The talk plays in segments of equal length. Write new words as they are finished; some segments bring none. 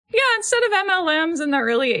instead of MLMs in the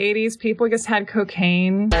early 80s, people just had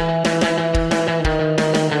cocaine.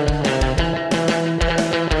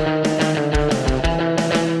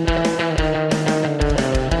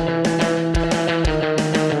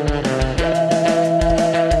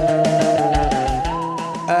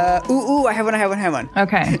 I have one.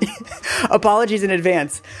 Okay. Apologies in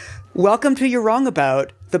advance. Welcome to You're Wrong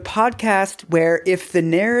About, the podcast where if the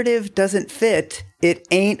narrative doesn't fit, it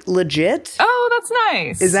ain't legit. Oh, that's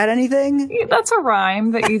nice. Is that anything? That's a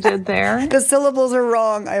rhyme that you did there. The syllables are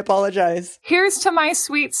wrong. I apologize. Here's to my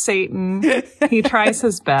sweet Satan. He tries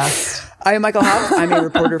his best. I am Michael Hoff. I'm a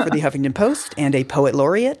reporter for the Huffington Post and a poet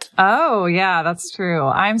laureate. Oh, yeah, that's true.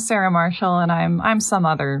 I'm Sarah Marshall, and I'm some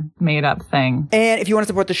other made-up thing. And if you want to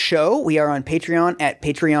support the show, we are on Patreon at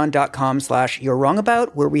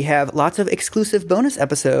patreon.com/you'rewrongabout, where we have lots of exclusive bonus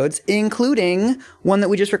episodes, including one that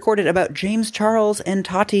we just recorded about James Charles and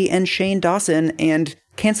Tati and Shane Dawson and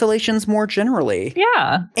cancellations more generally.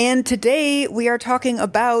 Yeah. And today we are talking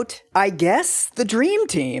about, I guess, the Dream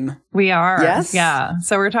Team. We are. Yes? Yeah.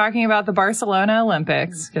 So we're talking about the Barcelona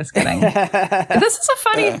Olympics. Just kidding. This is a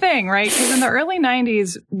funny thing, right? Because in the early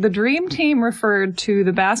 90s, the Dream Team referred to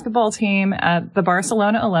the basketball team at the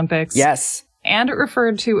Barcelona Olympics. Yes. And it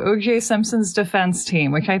referred to O.J. Simpson's defense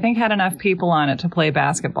team, which I think had enough people on it to play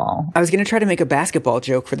basketball. I was going to try to make a basketball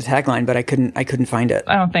joke for the tagline, but I couldn't find it.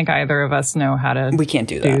 I don't think either of us know how to We can't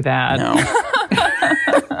do that. No.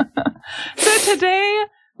 So today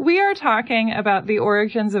we are talking about the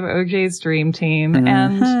origins of O.J.'s Dream Team. Mm-hmm.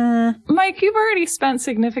 And Mike, you've already spent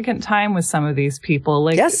significant time with some of these people.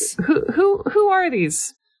 Like, yes. Who are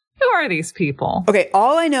these? Who are these people? Okay,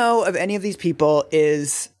 all I know of any of these people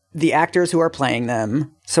is the actors who are playing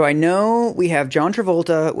them. So I know we have John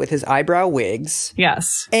Travolta with his eyebrow wigs.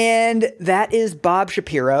 Yes. And that is Bob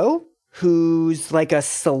Shapiro, who's like a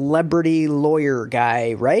celebrity lawyer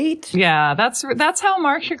guy, right? Yeah, that's how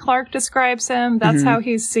Marcia Clark describes him. That's how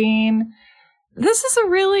he's seen. This is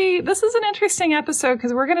an interesting episode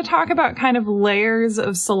because we're going to talk about kind of layers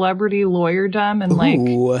of celebrity lawyerdom and like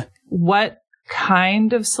what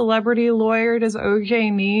kind of celebrity lawyer does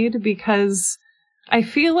OJ need? Because I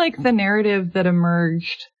feel like the narrative that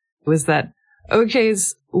emerged was that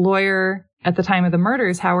OJ's lawyer at the time of the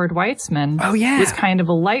murders, Howard Weitzman, was kind of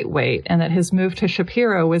a lightweight, and that his move to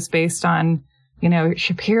Shapiro was based on,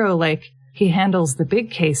 Shapiro, like, he handles the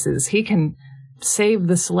big cases. He can save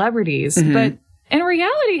the celebrities. Mm-hmm. But in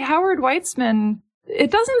reality, Howard Weitzman, it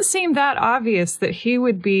doesn't seem that obvious that he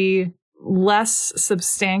would be less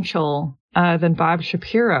substantial than Bob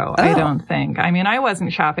Shapiro, I don't think. I mean, I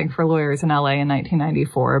wasn't shopping for lawyers in LA in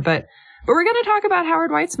 1994, but we're going to talk about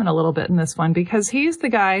Howard Weitzman a little bit in this one because he's the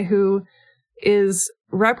guy who is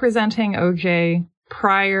representing OJ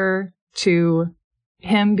prior to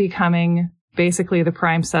him becoming basically the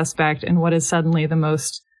prime suspect in what is suddenly the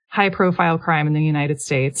most high-profile crime in the United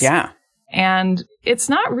States. Yeah. And it's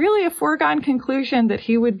not really a foregone conclusion that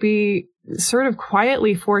he would be sort of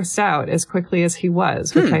quietly forced out as quickly as he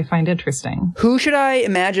was, which I find interesting. Who should I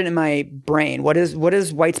imagine in my brain? What does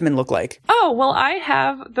Weitzman look like? Oh, well, I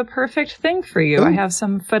have the perfect thing for you. Ooh. I have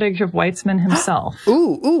some footage of Weitzman himself.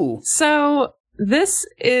 Ooh. So this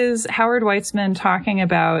is Howard Weitzman talking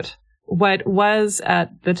about what was,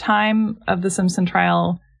 at the time of the Simpson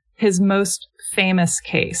trial, his most famous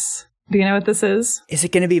case. Do you know what this is? Is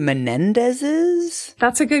it going to be Menendez's?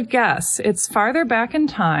 That's a good guess. It's farther back in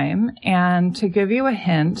time, and to give you a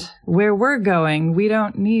hint, where we're going, we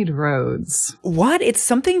don't need roads. What? It's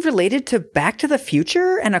something related to Back to the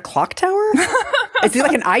Future and a clock tower? Is he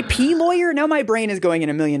like an IP lawyer? Now my brain is going in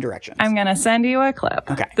a million directions. I'm going to send you a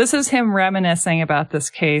clip. Okay. This is him reminiscing about this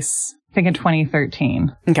case, I think in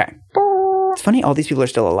 2013. Okay. It's funny all these people are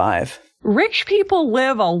still alive. Rich people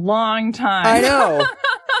live a long time. I know.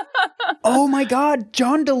 Oh my God,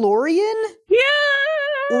 John DeLorean? Yeah.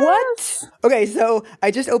 What? Okay, so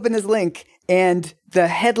I just opened this link and the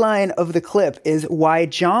headline of the clip is Why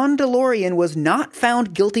John DeLorean Was Not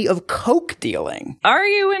Found Guilty of Coke Dealing. Are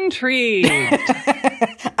you intrigued?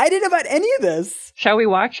 I didn't know about any of this. Shall we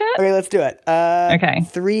watch it? Okay, let's do it. Okay.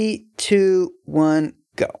 3, 2, 1,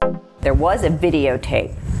 go. There was a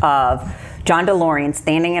videotape of John DeLorean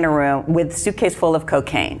standing in a room with a suitcase full of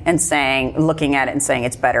cocaine and looking at it and saying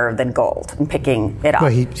it's better than gold and picking it up. Well,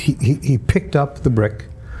 he picked up the brick,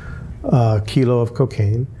 kilo of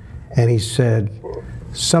cocaine, and he said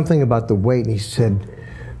something about the weight, and he said,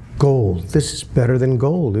 gold, this is better than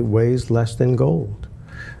gold. It weighs less than gold,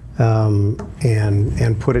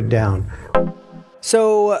 and put it down.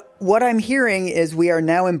 So what I'm hearing is we are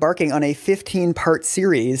now embarking on a 15-part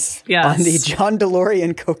series on the John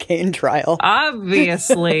DeLorean cocaine trial.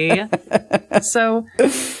 Obviously. So tell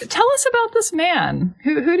us about this man.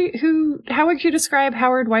 How would you describe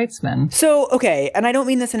Howard Weitzman? So, okay, and I don't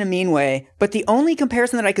mean this in a mean way, but the only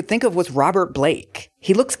comparison that I could think of was Robert Blake.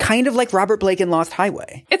 He looks kind of like Robert Blake in Lost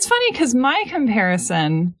Highway. It's funny because my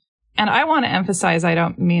comparison, and I want to emphasize I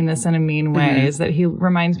don't mean this in a mean way, is that he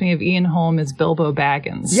reminds me of Ian Holm as Bilbo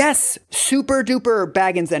Baggins. Yes, super duper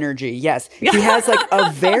Baggins energy, yes. He has like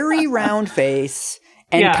a very round face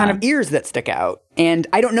and kind of ears that stick out. And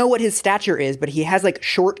I don't know what his stature is, but he has like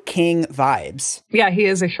short king vibes. Yeah, he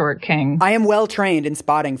is a short king. I am well trained in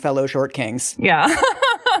spotting fellow short kings. Yeah.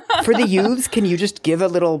 For the youths, can you just give a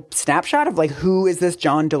little snapshot of like, who is this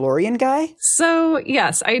John DeLorean guy? So,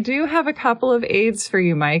 yes, I do have a couple of aids for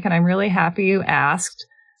you, Mike, and I'm really happy you asked.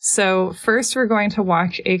 So first we're going to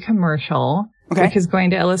watch a commercial, which is going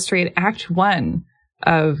to illustrate Act 1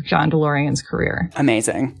 of John DeLorean's career.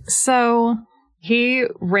 Amazing. So he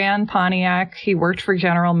ran Pontiac. He worked for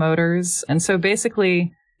General Motors. And so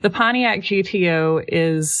basically the Pontiac GTO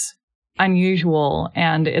is unusual,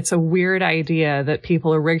 and it's a weird idea that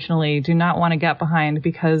people originally do not want to get behind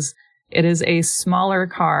because it is a smaller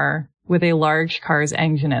car with a large car's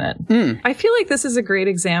engine in it. I feel like this is a great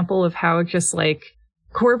example of how just like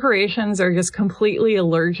corporations are just completely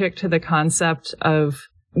allergic to the concept of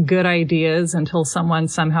good ideas until someone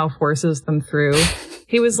somehow forces them through.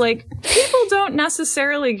 He was like, people don't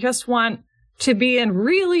necessarily just want to be in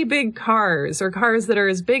really big cars or cars that are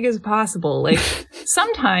as big as possible. Like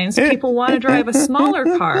sometimes people want to drive a smaller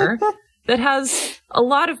car that has a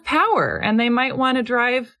lot of power, and they might want to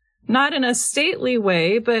drive not in a stately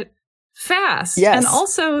way, but fast. Yes. And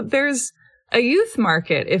also there's a youth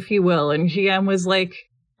market, if you will. And GM was like,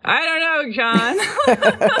 I don't know, John.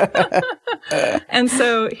 And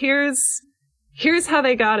so here's how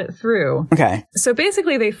they got it through. Okay. So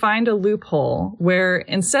basically they find a loophole where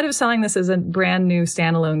instead of selling this as a brand new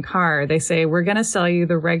standalone car, they say, we're going to sell you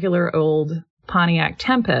the regular old Pontiac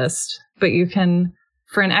Tempest, but you can,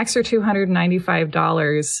 for an extra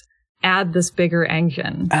 $295, add this bigger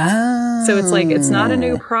engine. Oh. So it's like, it's not a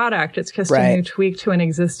new product. It's just a new tweak to an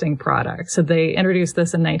existing product. So they introduced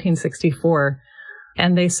this in 1964.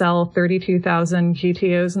 And they sell 32,000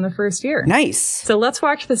 GTOs in the first year. Nice. So let's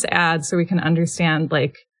watch this ad so we can understand,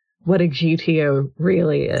 like, what a GTO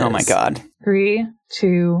really is. Oh, my God. 3,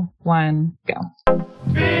 2, 1, go.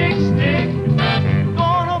 Big stick,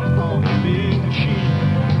 gonna pull the big machine.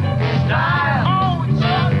 Style, oh, it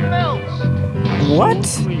just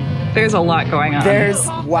melts. What? There's a lot going on.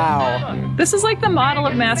 Wow. This is like the model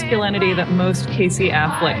of masculinity that most Casey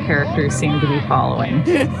Affleck characters seem to be following.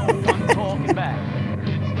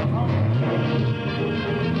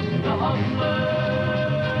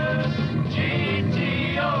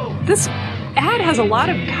 This ad has a lot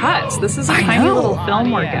of cuts. This is a tiny little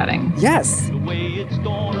film we're getting. Yes. The way it's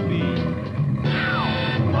gonna be.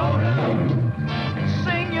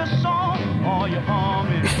 Sing your song or you're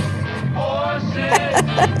humming.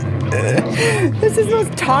 This is the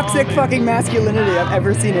most toxic fucking masculinity I've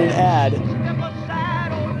ever seen in an ad.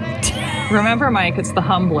 Remember, Mike, it's the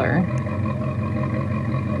Humbler.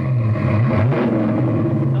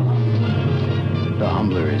 The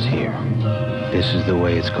Humbler is here. This is the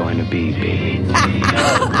way it's going to be, baby.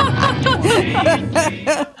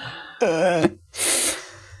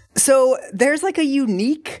 So there's like a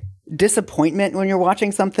unique disappointment when you're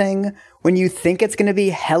watching something when you think it's going to be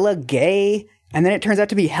hella gay and then it turns out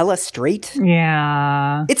to be hella straight.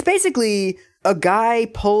 Yeah. It's basically a guy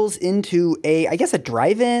pulls into I guess a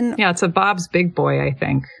drive-in. Yeah, it's a Bob's Big Boy, I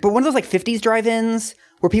think. But one of those like 50s drive-ins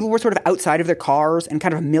where people were sort of outside of their cars and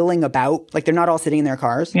kind of milling about. Like they're not all sitting in their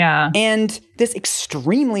cars. Yeah. And this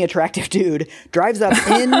extremely attractive dude drives up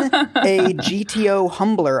in a GTO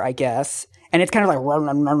Humbler, I guess. And it's kind of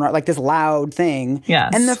like this loud thing.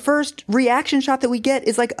 Yes. And the first reaction shot that we get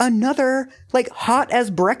is like another like hot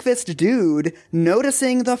as breakfast dude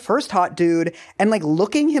noticing the first hot dude and like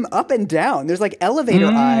looking him up and down. There's like elevator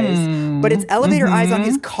eyes, but it's elevator eyes on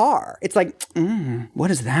his car. It's like,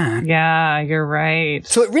 what is that? Yeah, you're right.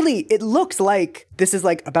 So it looks like this is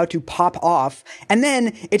like about to pop off. And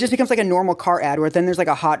then it just becomes like a normal car ad where then there's like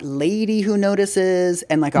a hot lady who notices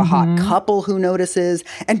and like a hot couple who notices.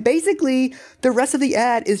 And basically the rest of the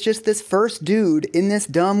ad is just this first dude in this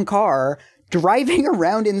dumb car driving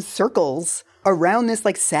around in circles around this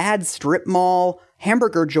like sad strip mall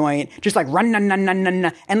hamburger joint, just like run,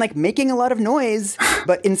 and like making a lot of noise.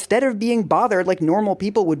 But instead of being bothered like normal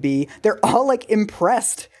people would be, they're all like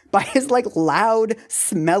impressed by his like loud,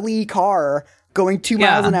 smelly car going 2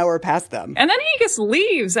 miles an hour past them. And then he just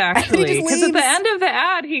leaves, actually. Because at the end of the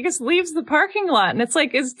ad, he just leaves the parking lot. And it's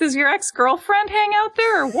like, does your ex-girlfriend hang out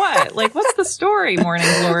there or what? Like, what's the story, Morning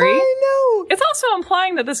Glory? I know. It's also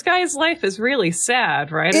implying that this guy's life is really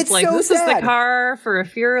sad, right? It's like, so this sad. is the car for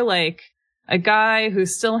if you're like a guy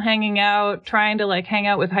who's still hanging out, trying to like hang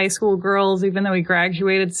out with high school girls, even though he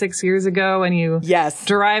graduated 6 years ago, and you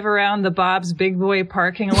drive around the Bob's Big Boy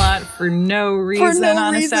parking lot for no reason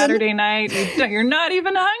on a Saturday night. You're not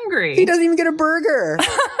even hungry. He doesn't even get a burger.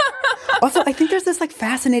 Also, I think there's this like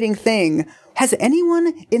fascinating thing. Has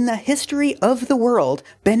anyone in the history of the world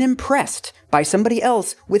been impressed by somebody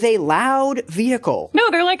else with a loud vehicle?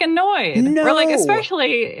 No, they're like annoyed. No. Or like,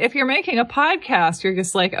 especially if you're making a podcast, you're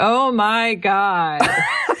just like, oh my God.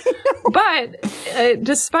 But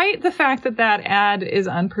despite the fact that that ad is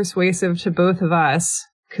unpersuasive to both of us,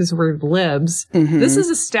 because we're libs, this is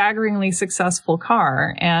a staggeringly successful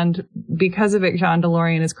car. And because of it, John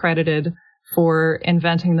DeLorean is credited for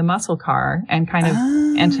inventing the muscle car and kind of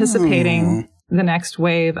anticipating the next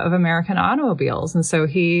wave of American automobiles. And so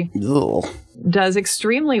he does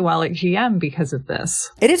extremely well at GM because of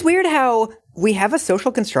this. It is weird how we have a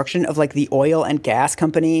social construction of like the oil and gas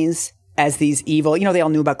companies as these evil, you know, they all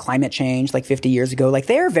knew about climate change like 50 years ago. Like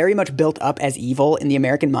they are very much built up as evil in the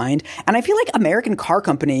American mind. And I feel like American car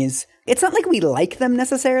companies, it's not like we like them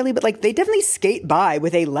necessarily, but like they definitely skate by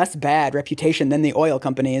with a less bad reputation than the oil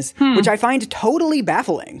companies, which I find totally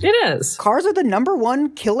baffling. It is. Cars are the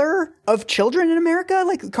 #1 killer of children in America.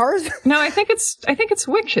 Like cars. No, I think it's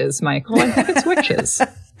witches, Michael. I think it's witches.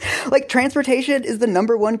 Like transportation is the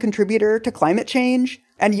 #1 contributor to climate change.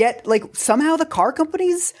 And yet like somehow the car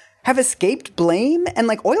companies have escaped blame, and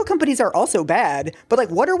like oil companies are also bad, but like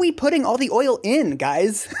what are we putting all the oil in,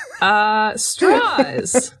 guys?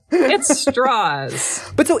 Straws. It's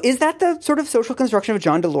straws. But so is that the sort of social construction of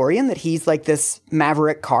John DeLorean, that he's like this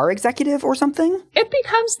maverick car executive or something? It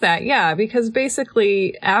becomes that, yeah, because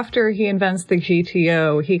basically after he invents the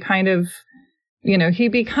GTO, he kind of, you know, he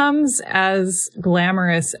becomes as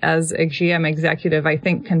glamorous as a GM executive I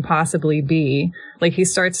think can possibly be. Like he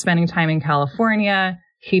starts spending time in California.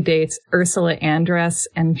 He dates Ursula Andress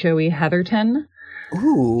and Joey Heatherton.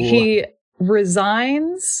 Ooh. He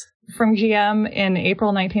resigns from GM in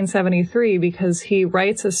April 1973 because he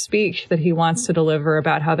writes a speech that he wants to deliver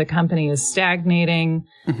about how the company is stagnating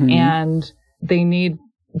and they need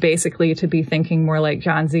basically to be thinking more like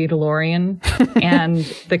John Z. DeLorean. And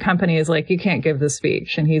the company is like, you can't give this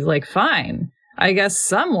speech. And he's like, fine, I guess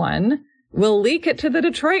someone will leak it to the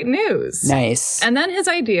Detroit News. Nice. And then his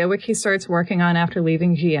idea, which he starts working on after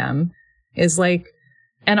leaving GM, is like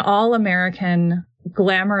an all-American,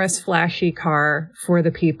 glamorous, flashy car for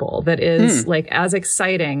the people that is like as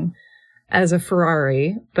exciting as a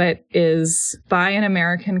Ferrari, but is by an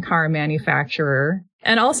American car manufacturer.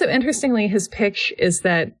 And also, interestingly, his pitch is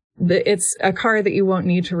that it's a car that you won't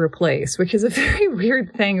need to replace, which is a very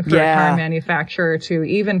weird thing for a car manufacturer to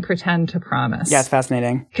even pretend to promise. Yeah, it's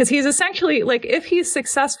fascinating. Because he's essentially, like, if he's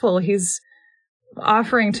successful, he's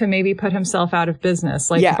offering to maybe put himself out of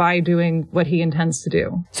business, like by doing what he intends to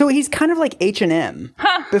do. So he's kind of like H&M.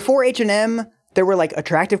 Before H&M, there were like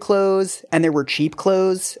attractive clothes and there were cheap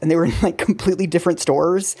clothes and they were in like completely different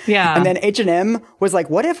stores. Yeah. And then H&M was like,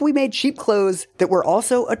 what if we made cheap clothes that were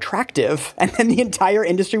also attractive? And then the entire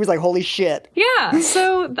industry was like, holy shit. Yeah.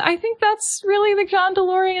 So I think that's really the John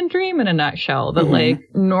DeLorean dream in a nutshell, that like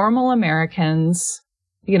normal Americans,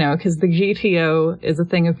 you know, because the GTO is a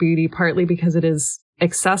thing of beauty, partly because it is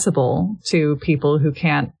accessible to people who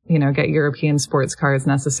can't, you know, get European sports cars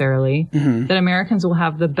necessarily, that Americans will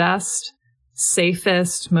have the best,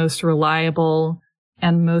 safest, most reliable,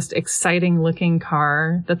 and most exciting looking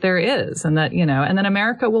car that there is. And that, you know, and then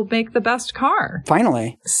America will make the best car.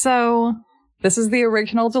 Finally. So this is the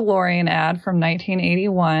original DeLorean ad from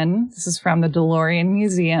 1981. This is from the DeLorean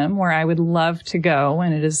Museum, where I would love to go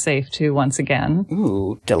when it is safe to once again.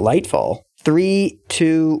 Ooh, delightful. 3,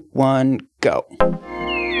 2, 1, go.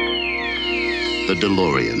 The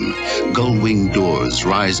DeLorean. Gull-wing doors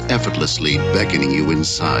rise effortlessly, beckoning you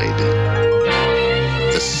inside.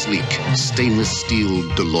 The sleek, stainless steel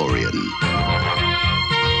DeLorean.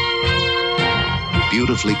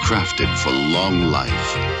 Beautifully crafted for long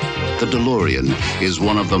life. The DeLorean is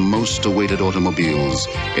one of the most awaited automobiles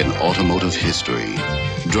in automotive history.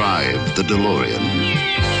 Drive the DeLorean.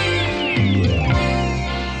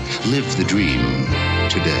 Live the dream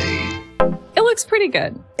today. It looks pretty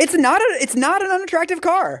good. It's not an unattractive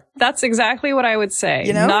car. That's exactly what I would say.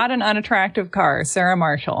 You know? Not an unattractive car. Sarah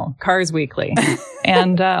Marshall, Cars Weekly.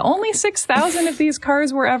 And only 6,000 of these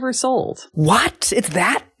cars were ever sold. What? It's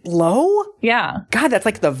that low? Yeah. God, that's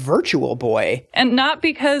like the Virtual Boy. And not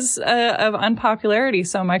because of unpopularity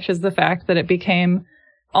so much as the fact that it became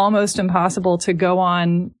almost impossible to go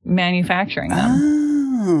on manufacturing them.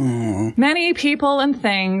 Oh. Many people and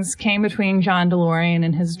things came between John DeLorean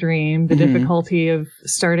and his dream, the difficulty of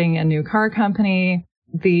starting a new car company,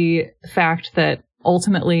 the fact that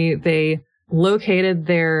ultimately they located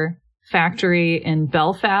their factory in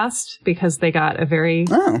Belfast because they got a very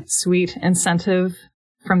sweet incentive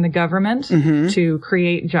from the government to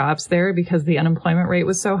create jobs there because the unemployment rate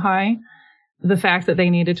was so high. The fact that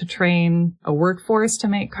they needed to train a workforce to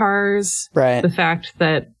make cars. Right. The fact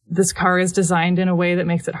that this car is designed in a way that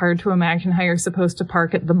makes it hard to imagine how you're supposed to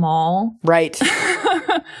park at the mall. Right.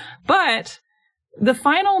 But the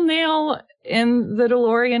final nail in the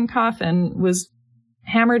DeLorean coffin was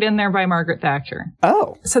hammered in there by Margaret Thatcher.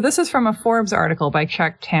 Oh. So this is from a Forbes article by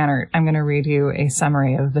Chuck Tannert. I'm going to read you a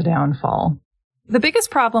summary of the downfall. The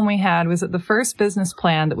biggest problem we had was that the first business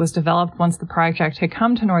plan that was developed once the project had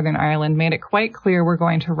come to Northern Ireland made it quite clear we're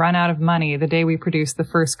going to run out of money the day we produce the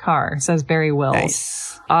first car, says Barry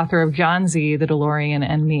Wills, author of John Z, The DeLorean,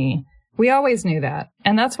 and Me. We always knew that,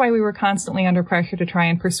 and that's why we were constantly under pressure to try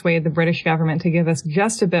and persuade the British government to give us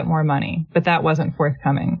just a bit more money, but that wasn't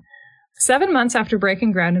forthcoming. 7 months after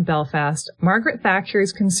breaking ground in Belfast, Margaret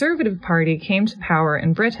Thatcher's Conservative Party came to power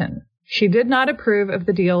in Britain. She did not approve of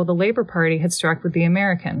the deal the Labour Party had struck with the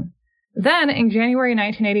American. Then, in January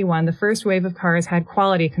 1981, the first wave of cars had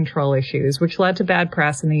quality control issues, which led to bad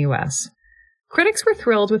press in the U.S. Critics were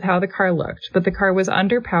thrilled with how the car looked, but the car was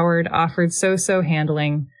underpowered, offered so-so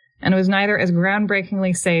handling, and was neither as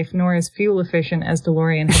groundbreakingly safe nor as fuel efficient as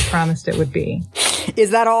DeLorean had promised it would be.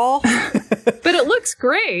 Is that all? But it looks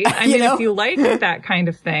great. I mean, if you like that kind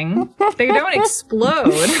of thing, they don't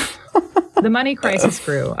explode. The money crisis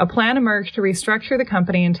grew. A plan emerged to restructure the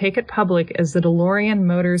company and take it public as the DeLorean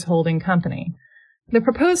Motors Holding Company. The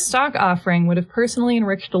proposed stock offering would have personally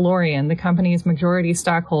enriched DeLorean, the company's majority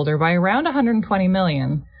stockholder, by around $120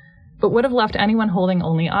 million, but would have left anyone holding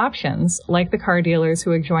only options, like the car dealers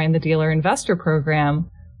who had joined the dealer investor program,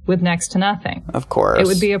 with next to nothing. Of course. It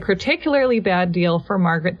would be a particularly bad deal for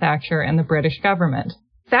Margaret Thatcher and the British government.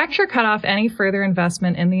 Thatcher cut off any further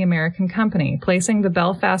investment in the American company, placing the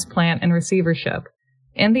Belfast plant in receivership.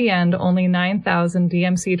 In the end, only 9,000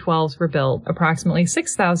 DMC-12s were built, approximately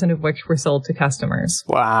 6,000 of which were sold to customers.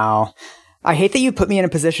 Wow. I hate that you put me in a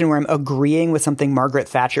position where I'm agreeing with something Margaret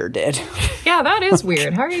Thatcher did. Yeah, that is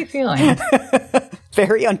weird. How are you feeling?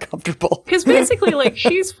 Very uncomfortable. Because basically, like,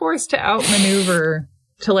 she's forced to outmaneuver,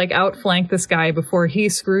 to, like, outflank this guy before he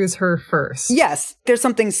screws her first. Yes, there's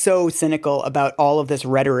something so cynical about all of this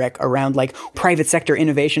rhetoric around, like, private sector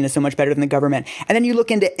innovation is so much better than the government. And then you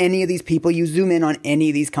look into any of these people, you zoom in on any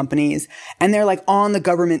of these companies, and they're, like, on the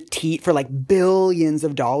government teat for, like, billions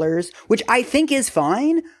of dollars, which I think is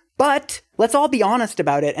fine. But let's all be honest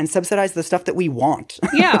about it and subsidize the stuff that we want.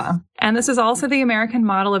 Yeah. And this is also the American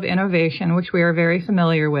model of innovation, which we are very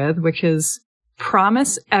familiar with, which is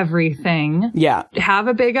promise everything. Yeah. Have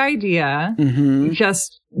a big idea.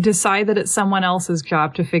 Just decide that it's someone else's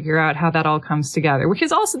job to figure out how that all comes together, which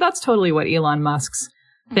is also, that's totally what Elon Musk's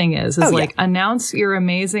thing is announce your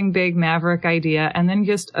amazing big maverick idea and then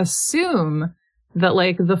just assume that,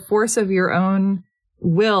 like, the force of your own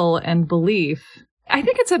will and belief. I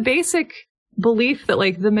think it's a basic belief that,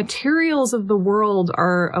 like, the materials of the world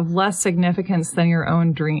are of less significance than your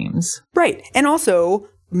own dreams. Right. And also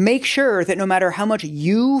make sure that no matter how much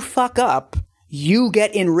you fuck up, you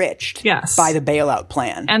get enriched by the bailout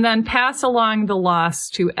plan. And then pass along the loss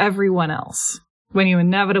to everyone else when you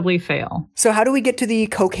inevitably fail. So how do we get to the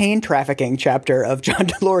cocaine trafficking chapter of John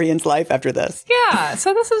DeLorean's life after this? Yeah,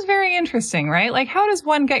 so this is very interesting, right? Like, how does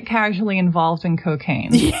one get casually involved in cocaine?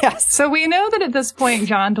 Yes. So we know that at this point,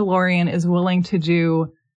 John DeLorean is willing to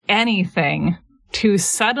do anything to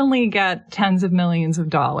suddenly get tens of millions of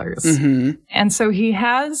dollars. And so he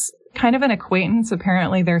has kind of an acquaintance.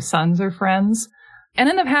 Apparently their sons are friends. And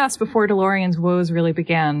in the past, before DeLorean's woes really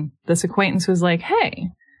began, this acquaintance was like, hey,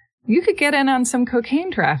 you could get in on some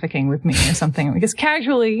cocaine trafficking with me or something. Because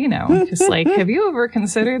casually, you know, just like, have you ever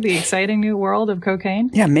considered the exciting new world of cocaine?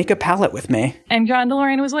 Yeah, make a pallet with me. And John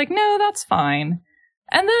DeLorean was like, no, that's fine.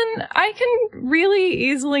 And then I can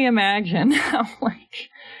really easily imagine how, like,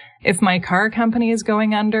 if my car company is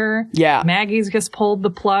going under, Maggie's just pulled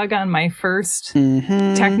the plug on my first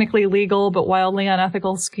technically legal but wildly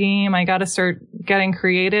unethical scheme. I got to start getting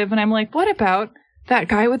creative. And I'm like, what about that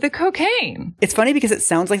guy with the cocaine? It's funny because it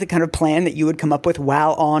sounds like the kind of plan that you would come up with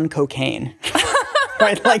while on cocaine.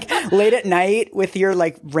 Right? Like late at night with your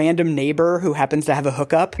like random neighbor who happens to have a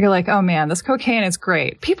hookup. You're like, oh man, this cocaine is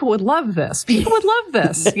great. People would love this. People would love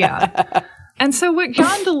this. Yeah. And so what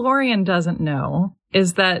John DeLorean doesn't know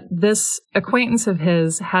is that this acquaintance of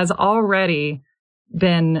his has already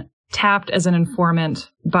been tapped as an informant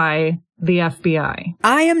by the FBI.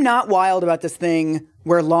 I am not wild about this thing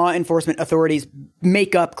where law enforcement authorities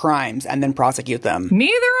make up crimes and then prosecute them.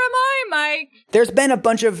 Neither am I, Mike. There's been a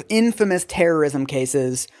bunch of infamous terrorism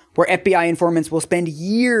cases where FBI informants will spend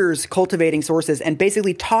years cultivating sources and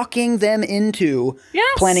basically talking them into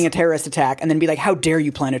planning a terrorist attack and then be like, how dare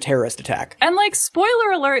you plan a terrorist attack? And like,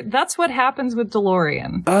 spoiler alert, that's what happens with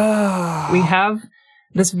DeLorean. We have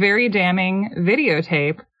this very damning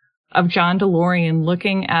videotape of John DeLorean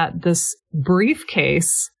looking at this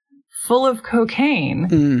briefcase full of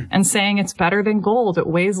cocaine and saying it's better than gold. It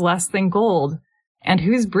weighs less than gold. And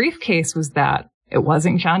whose briefcase was that? It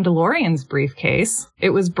wasn't John DeLorean's briefcase. It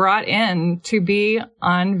was brought in to be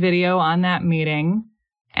on video on that meeting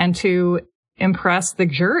and to impress the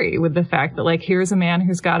jury with the fact that, like, here's a man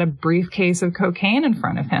who's got a briefcase of cocaine in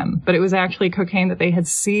front of him. But it was actually cocaine that they had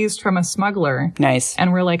seized from a smuggler. Nice.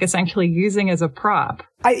 And were, like, essentially using as a prop.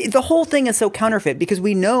 The whole thing is so counterfeit because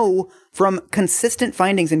we know from consistent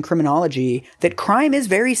findings in criminology that crime is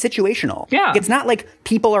very situational. Yeah. It's not like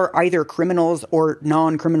people are either criminals or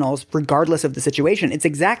non-criminals regardless of the situation. It's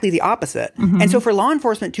exactly the opposite. And so for law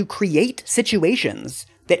enforcement to create situations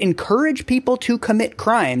that encourage people to commit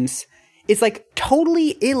crimes is like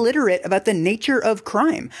totally illiterate about the nature of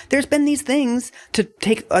crime. There's been these things, to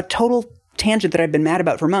take a total tangent that I've been mad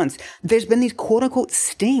about for months, there's been these quote unquote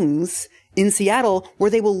stings in Seattle where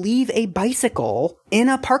they will leave a bicycle in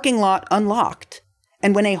a parking lot unlocked.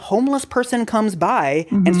 And when a homeless person comes by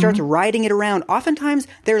and starts riding it around, oftentimes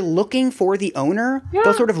they're looking for the owner. Yeah.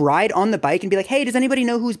 They'll sort of ride on the bike and be like, hey, does anybody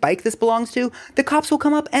know whose bike this belongs to? The cops will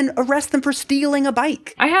come up and arrest them for stealing a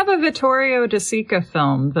bike. I have a Vittorio De Sica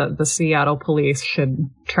film that the Seattle police should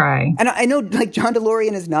try. And I know, like, John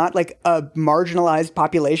DeLorean is not like a marginalized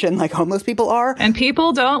population like homeless people are. And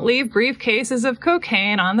people don't leave briefcases of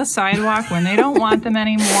cocaine on the sidewalk when they don't want them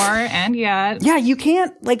anymore. And yet. Yeah, you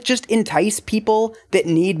can't like just entice people that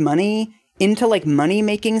need money into like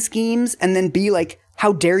money-making schemes and then be like,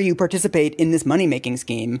 how dare you participate in this money-making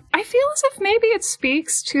scheme? I feel as if maybe it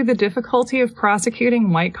speaks to the difficulty of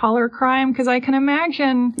prosecuting white-collar crime, because I can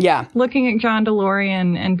imagine looking at John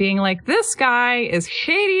DeLorean and being like, this guy is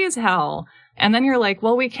shady as hell. And then you're like,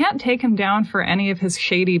 well, we can't take him down for any of his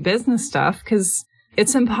shady business stuff because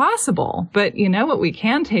it's impossible. But you know what we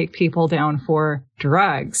can take people down for?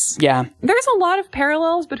 Drugs. Yeah. There's a lot of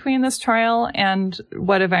parallels between this trial and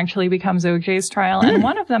what eventually becomes OJ's trial. And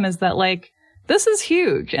one of them is that, like, this is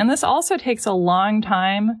huge. And this also takes a long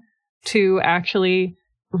time to actually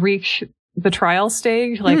reach the trial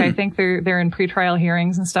stage. Like, I think they're in pretrial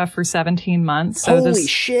hearings and stuff for 17 months. So Holy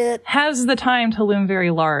shit. Has the time to loom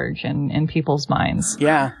very large in people's minds.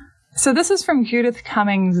 Yeah. So this is from Judith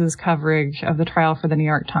Cummings' coverage of the trial for the New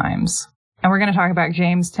York Times. And we're going to talk about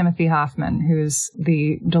James Timothy Hoffman, who's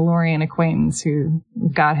the DeLorean acquaintance who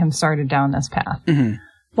got him started down this path.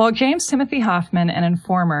 While James Timothy Hoffman, an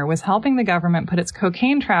informer, was helping the government put its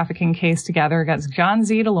cocaine trafficking case together against John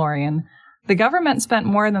Z. DeLorean, the government spent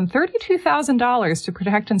more than $32,000 to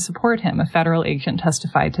protect and support him, a federal agent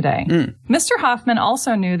testified today. Mr. Hoffman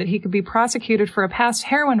also knew that he could be prosecuted for a past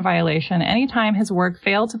heroin violation anytime his work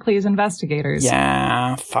failed to please investigators.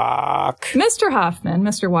 Yeah, fuck. Mr. Hoffman,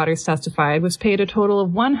 Mr. Waters testified, was paid a total of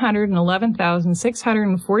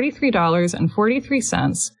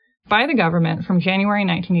 $111,643.43 by the government from January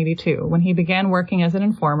 1982, when he began working as an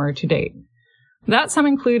informer, to date. That sum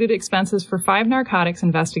included expenses for 5 narcotics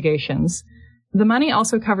investigations. The money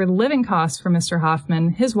also covered living costs for Mr.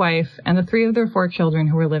 Hoffman, his wife, and the 3 of their 4 children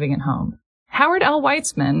who were living at home. Howard L.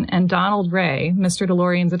 Weitzman and Donald Ray, Mr.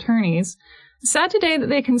 DeLorean's attorneys, said today that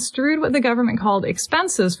they construed what the government called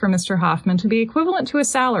expenses for Mr. Hoffman to be equivalent to a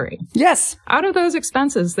salary. Yes. Out of those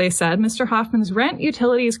expenses, they said, Mr. Hoffman's rent,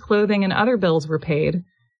 utilities, clothing, and other bills were paid,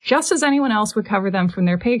 just as anyone else would cover them from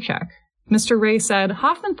their paycheck. Mr. Ray said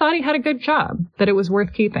Hoffman thought he had a good job, that it was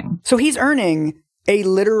worth keeping. So he's earning a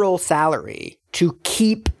literal salary to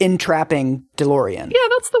keep entrapping DeLorean. Yeah,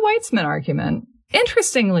 that's the Weitzman argument.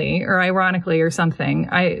 Interestingly, or ironically or something,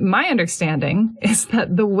 my understanding is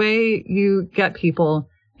that the way you get people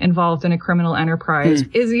involved in a criminal enterprise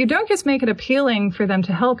is you don't just make it appealing for them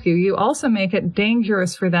to help you, you also make it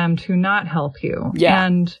dangerous for them to not help you. Yeah.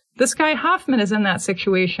 And this guy Hoffman is in that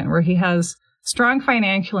situation where he has strong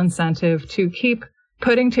financial incentive to keep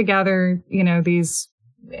putting together, you know, these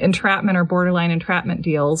entrapment or borderline entrapment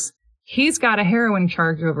deals. he's got a heroin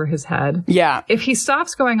charge over his head. Yeah. If he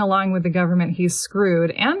stops going along with the government, he's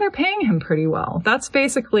screwed, and they're paying him pretty well. That's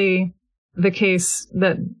basically the case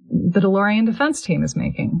that the DeLorean defense team is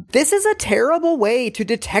making. This is a terrible way to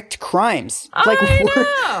detect crimes.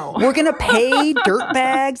 We're going to pay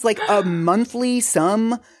dirtbags like a monthly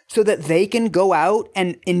sum so that they can go out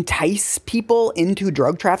and entice people into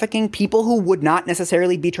drug trafficking, people who would not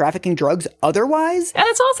necessarily be trafficking drugs otherwise. And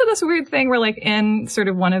it's also this weird thing where, like, in sort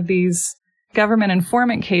of one of these government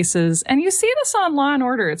informant cases, and you see this on Law and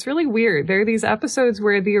Order, it's really weird. There are these episodes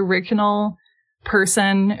where the original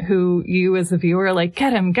person who you as the viewer are like,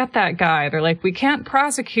 get him, get that guy. They're like, we can't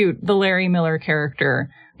prosecute the Larry Miller character.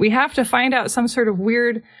 We have to find out some sort of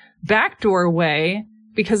weird backdoor way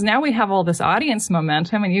because now we have all this audience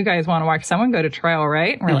momentum and you guys want to watch someone go to trial,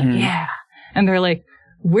 right? And we're like, yeah. And they're like,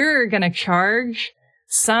 we're going to charge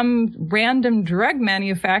some random drug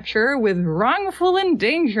manufacturer with wrongful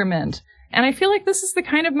endangerment. And I feel like this is the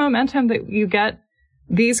kind of momentum that you get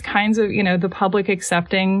these kinds of, you know, the public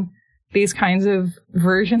accepting these kinds of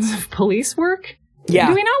versions of police work. Yeah.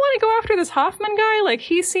 Do we not want to go after this Hoffman guy? Like,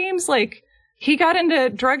 he seems like he got into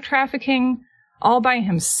drug trafficking all by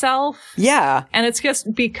himself. Yeah. And it's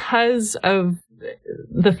just because of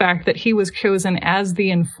the fact that he was chosen as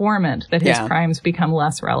the informant that his crimes become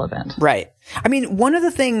less relevant. Right. I mean, one of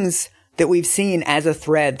the things that we've seen as a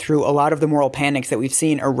thread through a lot of the moral panics that we've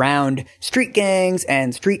seen around street gangs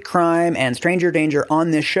and street crime and stranger danger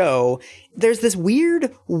on this show, there's this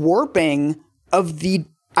weird warping of the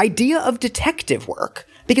idea of detective work.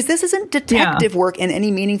 Because this isn't detective work in any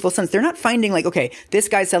meaningful sense. They're not finding like, okay, this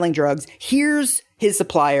guy's selling drugs. Here's his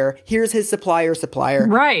supplier. Here's his supplier's supplier.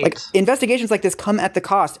 Right. Like, investigations like this come at the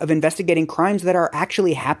cost of investigating crimes that are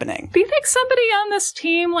actually happening. Do you think somebody on this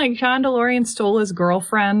team, like John DeLorean, stole his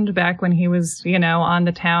girlfriend back when he was, you know, on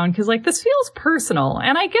the town? Because, like, this feels personal.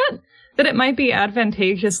 And I get that it might be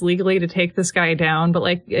advantageous legally to take this guy down. But,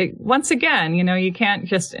 like, once again, you know, you can't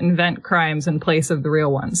just invent crimes in place of the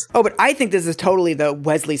real ones. Oh, but I think this is totally the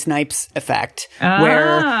Wesley Snipes effect,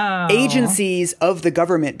 where agencies of the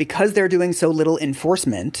government, because they're doing so little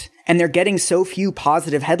enforcement and they're getting so few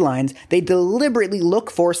positive headlines, they deliberately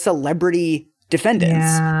look for celebrity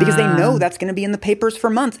defendants because they know that's going to be in the papers for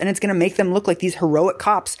months and it's going to make them look like these heroic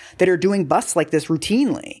cops that are doing busts like this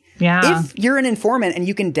routinely. Yeah. If you're an informant and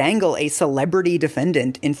you can dangle a celebrity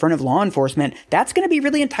defendant in front of law enforcement, that's going to be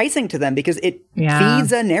really enticing to them because it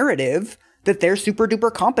feeds a narrative that they're super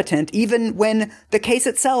duper competent, even when the case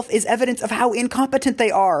itself is evidence of how incompetent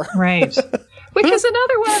they are. Right. Which is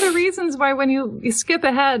another one of the reasons why when you skip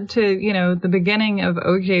ahead to, you know, the beginning of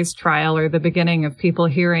OJ's trial or the beginning of people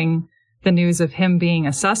hearing the news of him being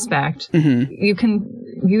a suspect, you can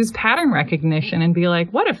use pattern recognition and be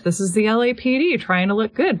like, what if this is the LAPD trying to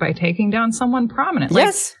look good by taking down someone prominent?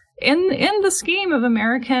 Yes. Like, in the scheme of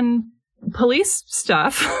American police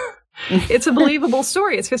stuff, it's a believable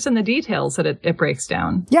story. It's just in the details that it breaks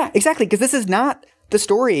down. Yeah, exactly. Because this is not the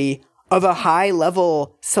story of a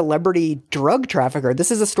high-level celebrity drug trafficker.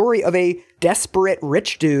 This is a story of a desperate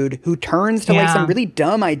rich dude who turns to like some really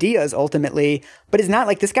dumb ideas ultimately, but is not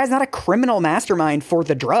like, this guy's not a criminal mastermind for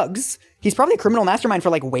the drugs. He's probably a criminal mastermind for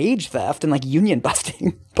like wage theft and like union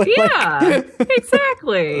busting. But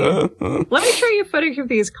exactly. Let me show you footage of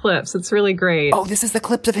these clips. It's really great. Oh, this is the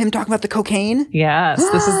clips of him talking about the cocaine? Yes,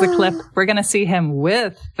 this is the clip. We're going to see him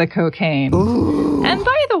with the cocaine. Ooh. And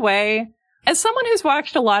by the way, as someone who's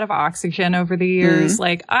watched a lot of Oxygen over the years,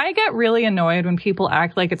 like, I get really annoyed when people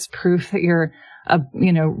act like it's proof that you're a,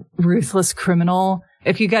 you know, ruthless criminal.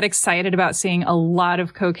 If you get excited about seeing a lot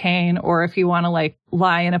of cocaine, or if you want to, like,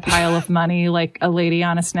 lie in a pile of money, like a lady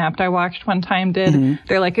on a Snapped I watched one time did,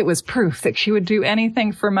 they're like, it was proof that she would do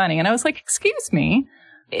anything for money. And I was like, excuse me,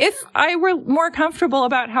 if I were more comfortable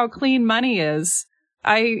about how clean money is,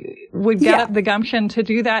 I would get the gumption to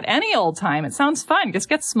do that any old time. It sounds fun. Just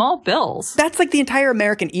get small bills. That's like the entire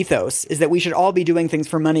American ethos, is that we should all be doing things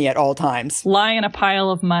for money at all times. Lie in a pile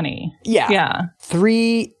of money. Yeah.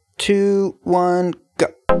 3, 2, 1, go.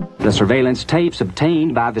 The surveillance tapes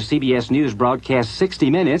obtained by the CBS News broadcast 60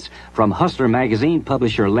 Minutes from Hustler magazine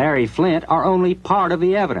publisher Larry Flynt are only part of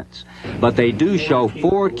the evidence. But they do show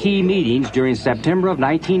 4 key meetings during September of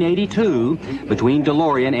 1982 between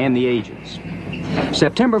DeLorean and the agents.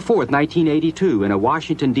 September 4th, 1982, in a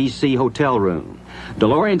Washington, D.C. hotel room,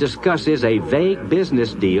 DeLorean discusses a vague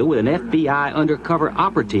business deal with an FBI undercover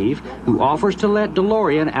operative who offers to let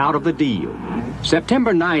DeLorean out of the deal.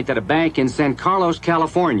 September 9th, at a bank in San Carlos,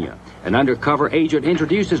 California, an undercover agent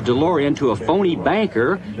introduces DeLorean to a phony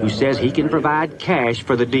banker who says he can provide cash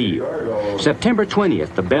for the deal. September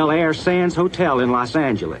 20th, the Bel Air Sands Hotel in Los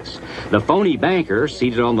Angeles. The phony banker,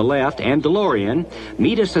 seated on the left, and DeLorean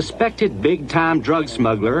meet a suspected big-time drug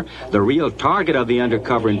smuggler, the real target of the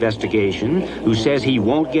undercover investigation, who says he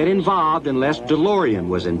won't get involved unless DeLorean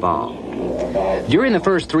was involved. During the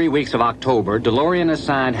first 3 weeks of October, DeLorean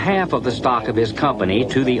assigned half of the stock of his company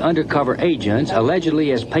to the undercover agents,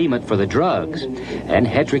 allegedly as payment for the drugs. And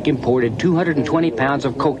Hetrick imported 220 pounds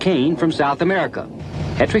of cocaine from South America.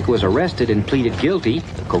 Hetrick was arrested and pleaded guilty.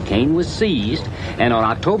 The cocaine was seized. And on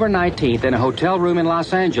October 19th, in a hotel room in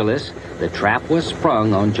Los Angeles, the trap was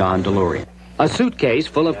sprung on John DeLorean. A suitcase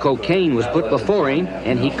full of cocaine was put before him,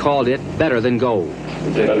 and he called it better than gold.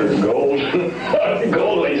 Better than gold?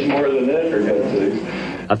 Gold weighs more than that, for God's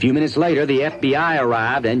sakes. A few minutes later, the FBI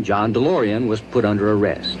arrived, and John DeLorean was put under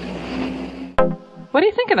arrest. What do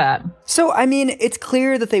you think of that? So, I mean, it's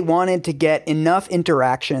clear that they wanted to get enough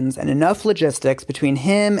interactions and enough logistics between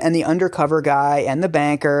him and the undercover guy and the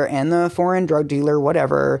banker and the foreign drug dealer,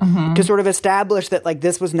 whatever, to sort of establish that, like,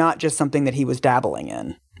 this was not just something that he was dabbling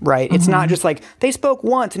in. Right? It's not just like, they spoke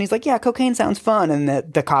once and he's like, yeah, cocaine sounds fun, and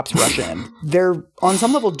the cops rush in. They're, on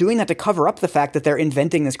some level, doing that to cover up the fact that they're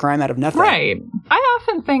inventing this crime out of nothing. Right. I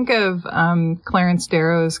often think of Clarence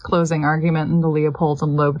Darrow's closing argument in the Leopold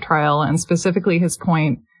and Loeb trial, and specifically his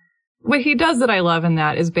point. What he does that I love in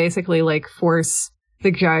that is basically, like, force the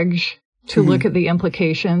judge to look at the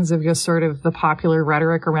implications of just sort of the popular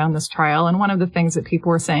rhetoric around this trial. And one of the things that people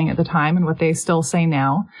were saying at the time, and what they still say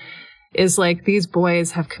now, is like, these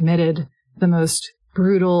boys have committed the most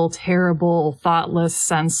brutal, terrible, thoughtless,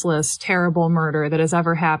 senseless, terrible murder that has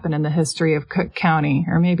ever happened in the history of Cook County,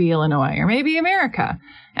 or maybe Illinois, or maybe America.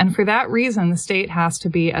 And for that reason, the state has to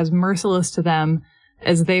be as merciless to them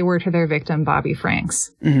as they were to their victim, Bobby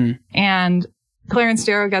Franks. And Clarence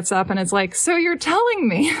Darrow gets up and is like, so you're telling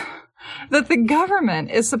me that the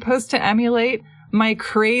government is supposed to emulate my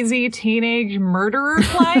crazy teenage murderer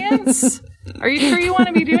clients? Are you sure you want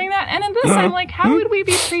to be doing that? And in this, I'm like, how would we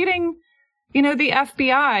be treating, you know, the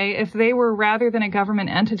FBI if they were, rather than a government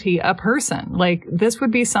entity, a person? Like, this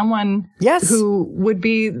would be someone who would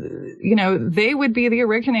be, you know, they would be the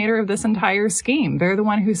originator of this entire scheme. They're the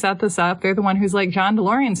one who set this up. They're the one who's like, John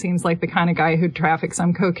DeLorean seems like the kind of guy who'd traffic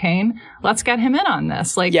some cocaine. Let's get him in on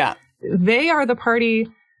this. Like, they are the party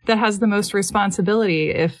that has the most responsibility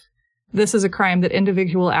if this is a crime that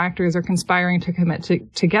individual actors are conspiring to commit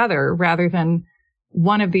together, rather than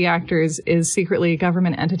one of the actors is secretly a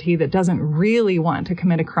government entity that doesn't really want to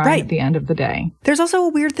commit a crime at the end of the day. There's also a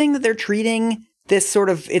weird thing that they're treating this sort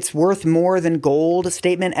of "it's worth more than gold"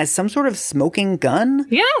 statement as some sort of smoking gun.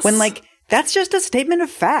 Yes. When, like, that's just a statement of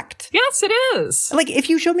fact. Yes, it is. Like, if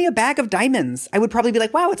you showed me a bag of diamonds, I would probably be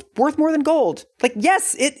like, wow, it's worth more than gold. Like,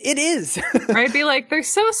 yes, it is. I'd be like, they're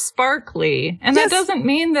so sparkly. And that doesn't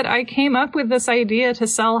mean that I came up with this idea to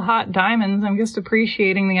sell hot diamonds. I'm just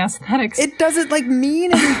appreciating the aesthetics. It doesn't, like,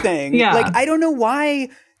 mean anything. Like, I don't know why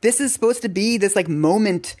this is supposed to be this, like,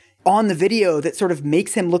 moment on the video that sort of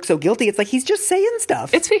makes him look so guilty. It's like he's just saying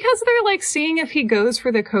stuff. It's because they're like seeing if he goes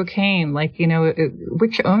for the cocaine, like, you know,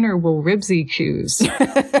 which owner will Ribsy choose?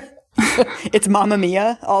 It's Mamma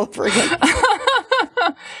Mia all over again.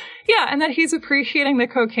 Yeah, and that he's appreciating the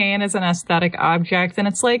cocaine as an aesthetic object. And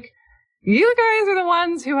it's like, you guys are the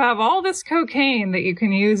ones who have all this cocaine that you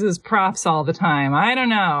can use as props all the time. I don't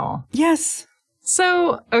know. Yes.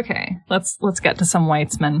 So, okay, let's get to some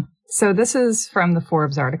Weitzman. So this is from the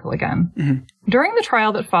Forbes article again. During the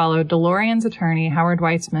trial that followed, DeLorean's attorney, Howard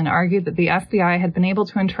Weitzman, argued that the FBI had been able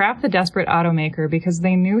to entrap the desperate automaker because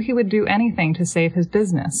they knew he would do anything to save his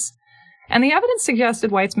business. And the evidence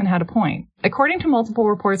suggested Weitzman had a point. According to multiple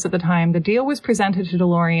reports at the time, the deal was presented to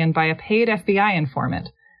DeLorean by a paid FBI informant.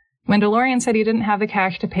 When DeLorean said he didn't have the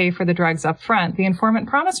cash to pay for the drugs up front, the informant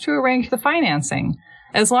promised to arrange the financing,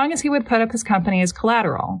 as long as he would put up his company as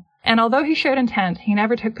collateral. And although he showed intent, he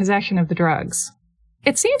never took possession of the drugs.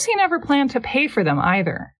 It seems he never planned to pay for them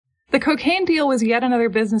either. The cocaine deal was yet another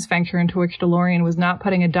business venture into which DeLorean was not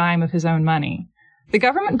putting a dime of his own money. The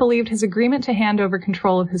government believed his agreement to hand over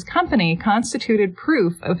control of his company constituted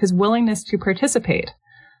proof of his willingness to participate.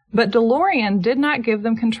 But DeLorean did not give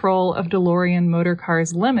them control of DeLorean Motor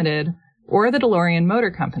Cars Limited or the DeLorean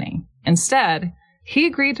Motor Company. Instead, he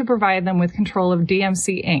agreed to provide them with control of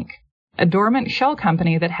DMC Inc., a dormant shell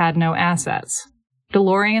company that had no assets.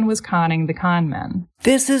 DeLorean was conning the con men.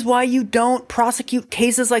 This is why you don't prosecute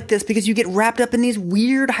cases like this, because you get wrapped up in these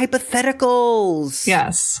weird hypotheticals.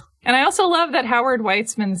 Yes. And I also love that Howard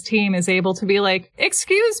Weitzman's team is able to be like,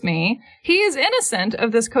 excuse me, he is innocent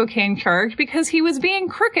of this cocaine charge because he was being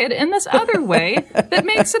crooked in this other way that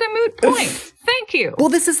makes it a moot point. Thank you. Well,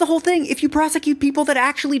 this is the whole thing. If you prosecute people that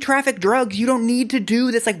actually traffic drugs, you don't need to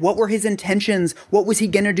do this, like, what were his intentions? What was he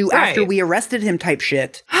going to do after we arrested him type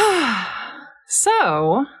shit?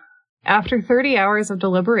 So, after 30 hours of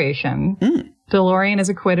deliberation, DeLorean is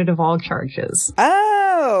acquitted of all charges.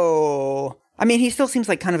 Oh. I mean, he still seems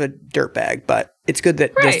like kind of a dirtbag, but it's good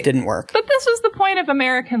that this didn't work. But this was the point of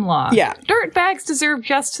American law. Yeah. Dirtbags deserve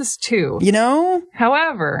justice too. You know?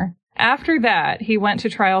 However, after that, he went to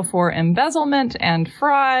trial for embezzlement and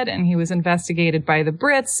fraud, and he was investigated by the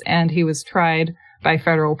Brits, and he was tried by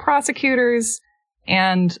federal prosecutors,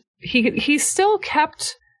 and he still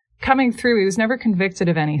kept coming through. He was never convicted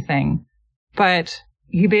of anything, but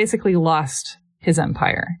he basically lost his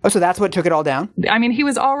empire. Oh, so that's what took it all down? I mean, he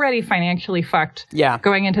was already financially fucked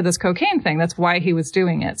going into this cocaine thing. That's why he was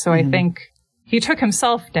doing it. So I think he took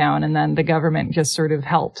himself down, and then the government just sort of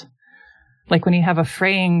helped. Like when you have a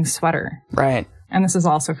fraying sweater. Right. And this is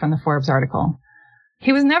also from the Forbes article.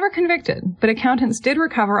 He was never convicted, but accountants did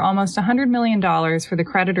recover almost $100 million for the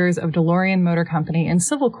creditors of DeLorean Motor Company in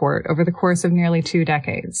civil court over the course of nearly 2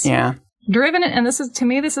 decades. Yeah. Driven, and this is, to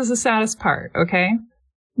me, this is the saddest part, okay?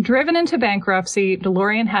 Driven into bankruptcy,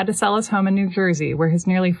 DeLorean had to sell his home in New Jersey, where his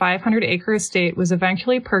nearly 500-acre estate was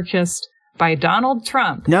eventually purchased by Donald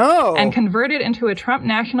Trump. No! And converted into a Trump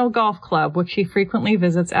National Golf Club, which he frequently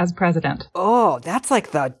visits as president. Oh, that's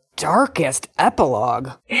like the darkest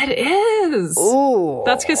epilogue. It is. Ooh.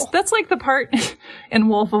 That's like the part in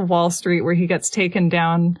Wolf of Wall Street where he gets taken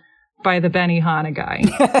down by the Benihana guy.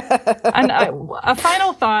 And a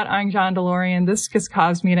final thought on John DeLorean. This just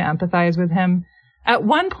caused me to empathize with him. At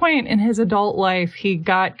one point in his adult life, he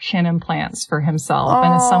got chin implants for himself.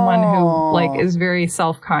 And as someone who is very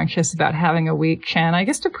self-conscious about having a weak chin, I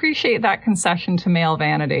just appreciate that concession to male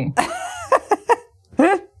vanity.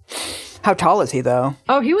 How tall is he, though?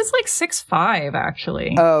 Oh, he was like 6'5",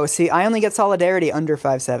 actually. Oh, see, I only get solidarity under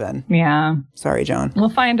 5'7". Yeah. Sorry, Joan. We'll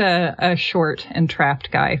find a short and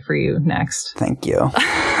trapped guy for you next. Thank you.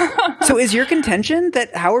 So is your contention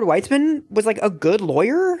that Howard Weitzman was like a good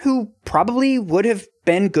lawyer who probably would have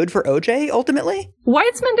been good for OJ ultimately?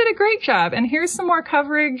 Weitzman did a great job, and here's some more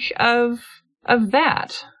coverage of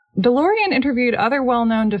that. DeLorean interviewed other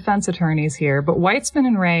well-known defense attorneys here, but Weitzman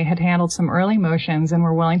and Ray had handled some early motions and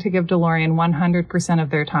were willing to give DeLorean 100% of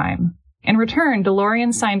their time. In return,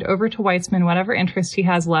 DeLorean signed over to Weitzman whatever interest he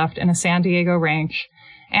has left in a San Diego ranch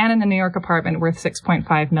and in a New York apartment worth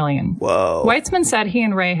 $6.5 million. Whoa. Weitzman said he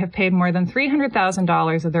and Ray have paid more than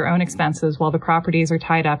 $300,000 of their own expenses while the properties are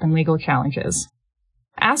tied up in legal challenges.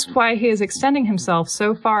 Asked why he is extending himself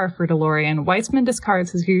so far for DeLorean, Weitzman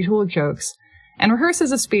discards his usual jokes and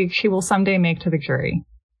rehearses a speech he will someday make to the jury.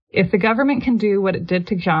 If the government can do what it did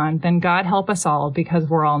to John, then God help us all, because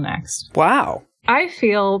we're all next. Wow. I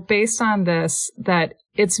feel, based on this, that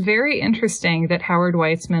it's very interesting that Howard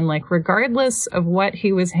Weitzman, like, regardless of what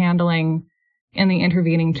he was handling in the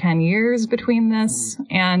intervening 10 years between this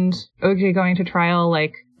and OJ going to trial,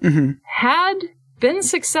 like, had been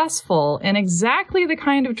successful in exactly the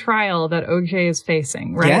kind of trial that OJ is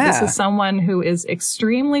facing, right? Yeah. This is someone who is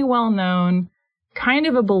extremely well known, kind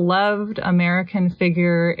of a beloved American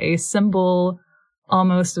figure, a symbol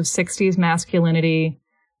almost of 60s masculinity,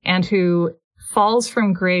 and who falls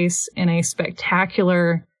from grace in a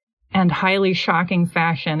spectacular and highly shocking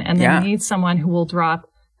fashion, and then needs someone who will drop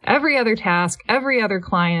every other task, every other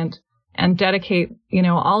client, and dedicate,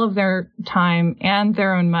 all of their time and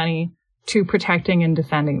their own money to protecting and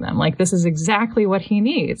defending them. Like, this is exactly what he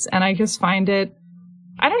needs. And I just find it,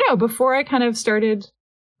 I don't know, before I kind of started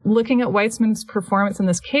looking at Weitzman's performance in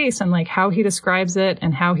this case and like how he describes it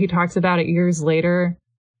and how he talks about it years later,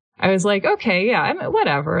 I was like, okay, yeah,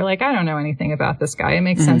 whatever. Like, I don't know anything about this guy. It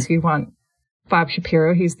makes sense you'd want Bob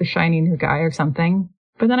Shapiro. He's the shiny new guy or something.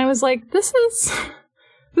 But then I was like, this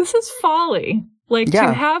is folly. Like,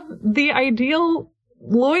 to have the ideal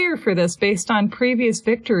lawyer for this based on previous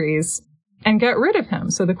victories and get rid of him.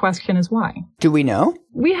 So the question is why? Do we know?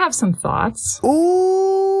 We have some thoughts.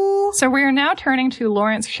 Ooh. So we are now turning to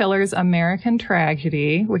Lawrence Schiller's American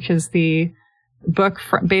Tragedy, which is the book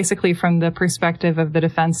basically from the perspective of the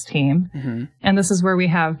defense team. And this is where we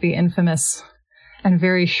have the infamous and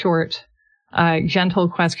very short, gentle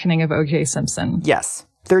questioning of O.J. Simpson. Yes.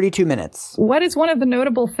 32 minutes. What is one of the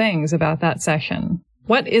notable things about that session?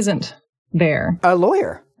 What isn't there? A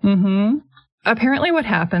lawyer. Apparently what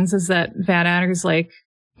happens is that Van Adder's like,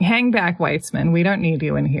 hang back, Weitzman. We don't need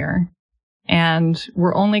you in here. And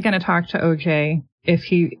we're only going to talk to OJ if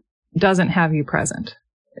he doesn't have you present.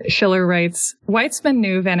 Schiller writes, Weitzman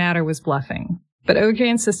knew Van Adder was bluffing, but OJ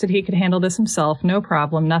insisted he could handle this himself, no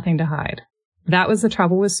problem, nothing to hide. That was the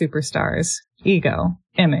trouble with superstars. Ego.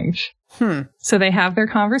 Image. So they have their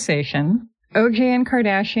conversation. OJ and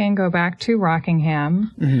Kardashian go back to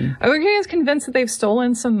Rockingham. OJ is convinced that they've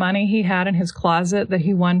stolen some money he had in his closet that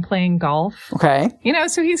he won playing golf. Okay. You know,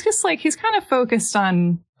 so he's just like, he's kind of focused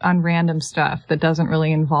on random stuff that doesn't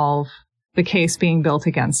really involve the case being built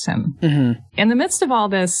against him. In the midst of all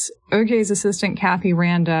this, OJ's assistant, Kathy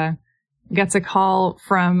Randa, gets a call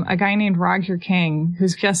from a guy named Roger King,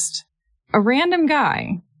 who's just a random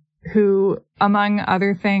guy who, among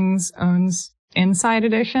other things, owns Inside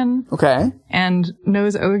Edition. Okay. And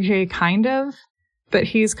knows OJ kind of, but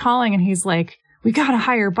he's calling and he's like, we gotta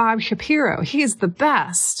hire Bob Shapiro. He's the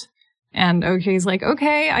best. And OJ's like,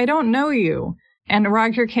 okay, I don't know you. And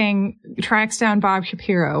Roger King tracks down Bob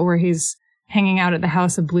Shapiro where he's hanging out at the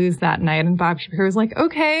House of Blues that night. And Bob Shapiro's like,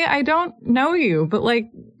 okay, I don't know you, but like,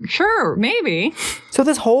 sure, maybe. So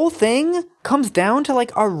this whole thing comes down to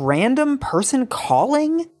like a random person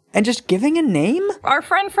calling and just giving a name? Our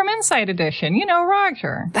friend from Inside Edition, you know,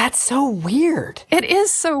 Roger. That's so weird. It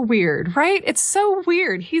is so weird, right? It's so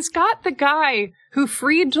weird. He's got the guy who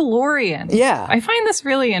freed DeLorean. Yeah. I find this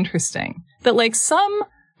really interesting. That like some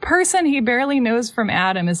person he barely knows from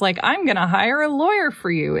Adam is like, I'm gonna hire a lawyer for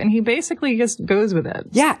you. And he basically just goes with it.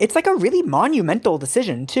 Yeah, it's like a really monumental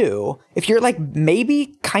decision, too. If you're like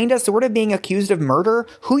maybe kind of sort of being accused of murder,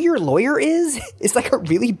 who your lawyer is like a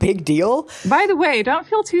really big deal. By the way, don't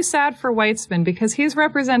feel too sad for Weitzman because he's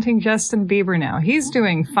representing Justin Bieber now. He's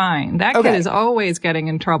doing fine. That kid is always getting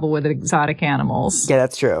in trouble with exotic animals. Yeah,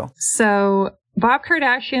 that's true. So Bob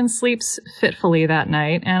Kardashian sleeps fitfully that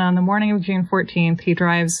night, and on the morning of June 14th, he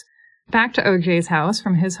drives back to OJ's house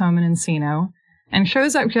from his home in Encino and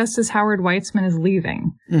shows up just as Howard Weitzman is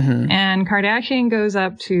leaving. And Kardashian goes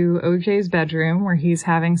up to OJ's bedroom where he's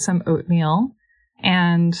having some oatmeal,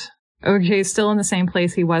 and OJ's still in the same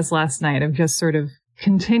place he was last night of just sort of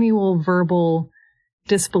continual verbal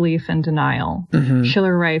disbelief and denial.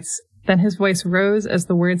 Schiller writes, then his voice rose as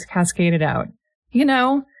the words cascaded out. You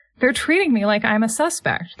know, they're treating me like I'm a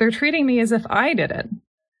suspect. They're treating me as if I did it.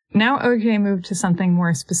 Now OJ moved to something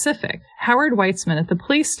more specific. Howard Weitzman at the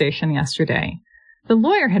police station yesterday. The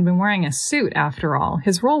lawyer had been wearing a suit, after all.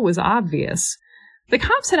 His role was obvious. The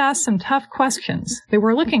cops had asked some tough questions. They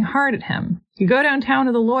were looking hard at him. You go downtown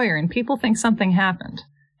to the lawyer and people think something happened.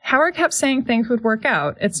 Howard kept saying things would work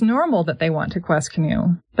out. It's normal that they want to question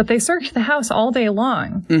you. But they searched the house all day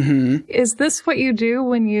long. Is this what you do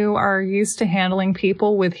when you are used to handling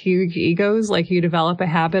people with huge egos? Like you develop a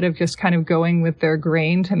habit of just kind of going with their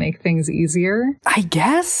grain to make things easier? I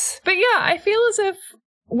guess. But yeah, I feel as if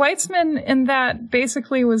Weitzman in that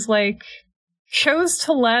basically was like, chose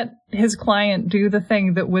to let his client do the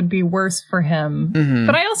thing that would be worse for him.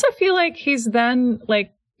 But I also feel like he's then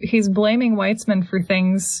like, he's blaming Weitzman for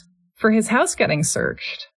things, for his house getting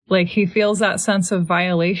searched. Like, he feels that sense of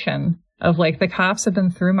violation of, like, the cops have been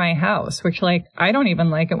through my house, which, like, I don't even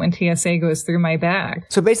like it when TSA goes through my bag.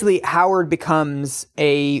 So basically, Howard becomes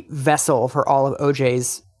a vessel for all of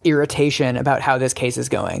OJ's irritation about how this case is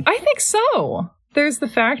going. I think so. There's the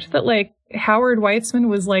fact that, like, Howard Weitzman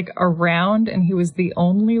was, like, around and he was the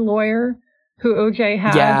only lawyer who OJ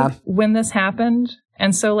had when this happened.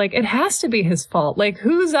 And so, like, it has to be his fault. Like,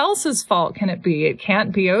 whose else's fault can it be? It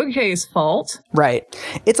can't be OJ's fault. Right.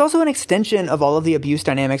 It's also an extension of all of the abuse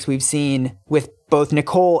dynamics we've seen with both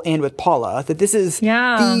Nicole and with Paula, that this is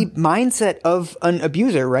the mindset of an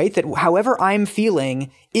abuser, right? That however I'm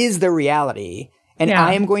feeling is the reality. And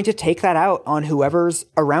I am going to take that out on whoever's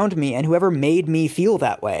around me and whoever made me feel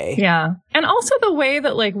that way. Yeah. And also the way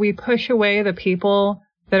that, like, we push away the people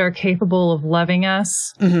that are capable of loving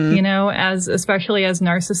us, you know, especially as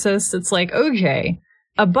narcissists. It's like OJ,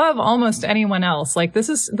 above almost anyone else. Like,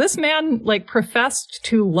 this man, like, professed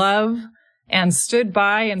to love and stood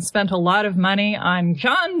by and spent a lot of money on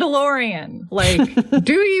John DeLorean. Like,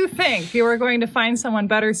 do you think you are going to find someone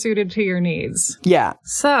better suited to your needs? Yeah.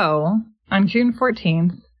 So, on June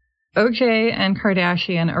 14th, OJ and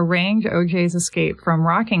Kardashian arrange OJ's escape from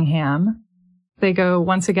Rockingham. They go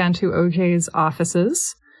once again to OJ's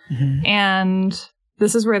offices. And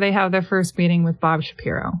this is where they have their first meeting with Bob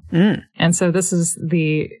Shapiro. And so this is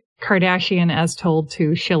the Kardashian as told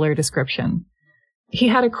to Schiller description. He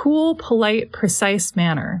had a cool, polite, precise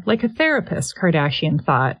manner, like a therapist, Kardashian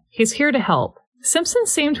thought. He's here to help. Simpson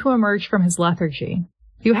seemed to emerge from his lethargy.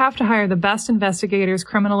 You have to hire the best investigators,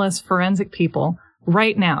 criminalists, forensic people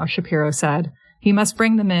right now, Shapiro said. He must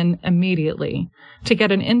bring them in immediately to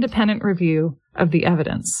get an independent review of the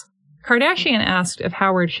evidence. Kardashian asked if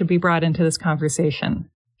Howard should be brought into this conversation.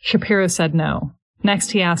 Shapiro said no.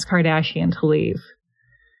 Next, he asked Kardashian to leave.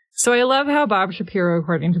 So I love how Bob Shapiro,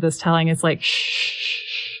 according to this telling, is like,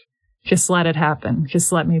 shh, just let it happen.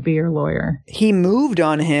 Just let me be your lawyer. He moved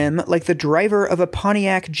on him like the driver of a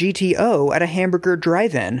Pontiac GTO at a hamburger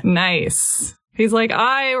drive-in. Nice. He's like,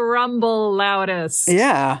 I rumble loudest.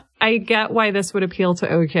 Yeah. I get why this would appeal to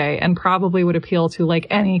OJ and probably would appeal to like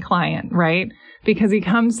any client, right? Because he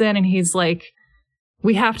comes in and he's like,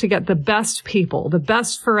 we have to get the best people, the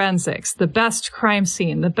best forensics, the best crime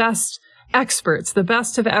scene, the best experts, the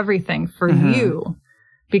best of everything for you.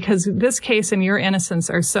 Because this case and your innocence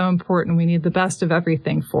are so important. We need the best of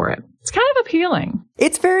everything for it. It's kind of appealing.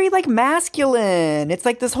 It's very like masculine. It's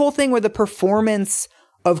like this whole thing where the performance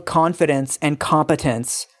of confidence and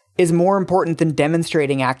competence is more important than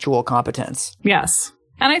demonstrating actual competence. Yes.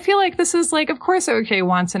 And I feel like this is like, of course, OJ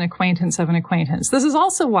wants an acquaintance of an acquaintance. This is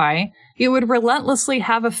also why you would relentlessly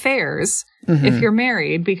have affairs if you're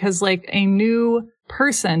married, because like a new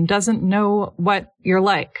person doesn't know what you're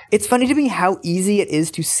like. It's funny to me how easy it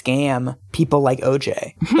is to scam people like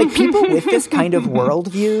OJ. Like people with this kind of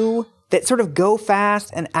worldview that sort of go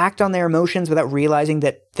fast and act on their emotions without realizing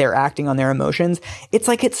that they're acting on their emotions. It's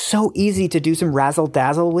like it's so easy to do some razzle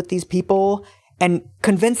dazzle with these people and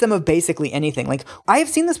convince them of basically anything. Like, I have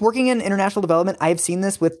seen this working in international development. I have seen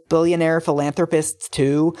this with billionaire philanthropists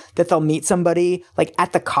too, that they'll meet somebody like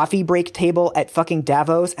at the coffee break table at fucking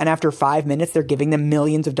Davos, and after 5 minutes, they're giving them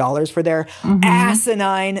millions of dollars for their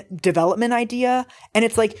asinine development idea. And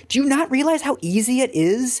it's like, do you not realize how easy it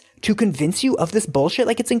is to convince you of this bullshit?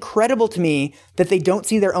 Like, it's incredible to me that they don't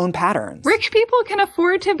see their own patterns. Rich people can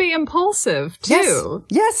afford to be impulsive too.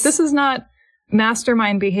 Yes. This is not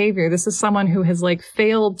mastermind behavior. This is someone who has like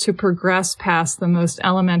failed to progress past the most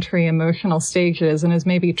elementary emotional stages and is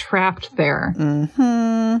maybe trapped there.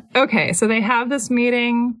 Okay, so they have this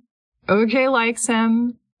meeting. OJ likes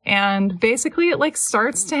him, and basically it like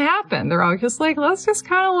starts to happen. They're all just like, let's just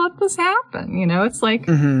kind of let this happen. You know, it's like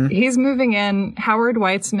he's moving in. Howard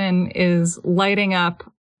Weitzman is lighting up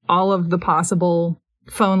all of the possible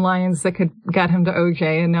phone lines that could get him to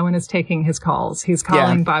OJ, and no one is taking his calls. He's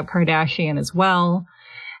calling Bob Kardashian as well.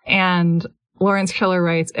 And Lawrence Schiller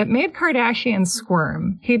writes, it made Kardashian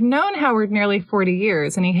squirm. He'd known Howard nearly 40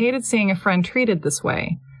 years, and he hated seeing a friend treated this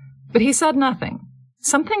way. But he said nothing.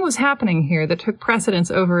 Something was happening here that took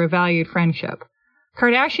precedence over a valued friendship.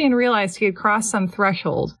 Kardashian realized he had crossed some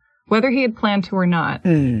threshold, whether he had planned to or not.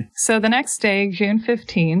 So the next day, June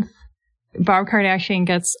 15th, Bob Kardashian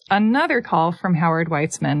gets another call from Howard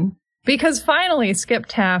Weitzman because finally Skip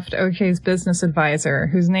Taft, OJ's business advisor,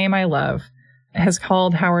 whose name I love, has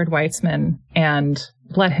called Howard Weitzman and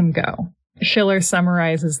let him go. Schiller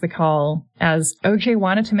summarizes the call as OJ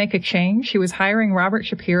wanted to make a change. He was hiring Robert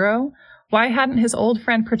Shapiro. Why hadn't his old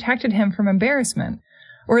friend protected him from embarrassment,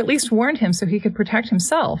 or at least warned him so he could protect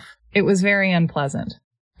himself? It was very unpleasant.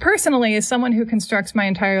 Personally, as someone who constructs my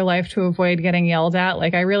entire life to avoid getting yelled at,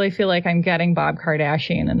 like, I really feel like I'm getting Bob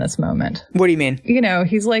Kardashian in this moment. What do you mean? You know,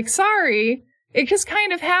 he's like, sorry, it just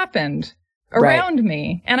kind of happened around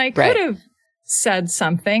me. And I could have said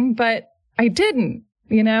something, but I didn't.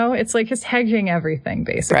 You know, it's like just hedging everything,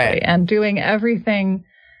 basically, and doing everything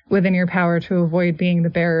within your power to avoid being the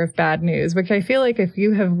bearer of bad news, which I feel like if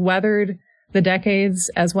you have weathered the decades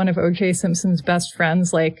as one of O.J. Simpson's best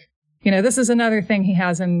friends, like, you know, this is another thing he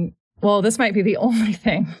has in, well, this might be the only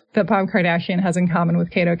thing that Bob Kardashian has in common with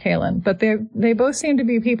Kato Kaelin, but they both seem to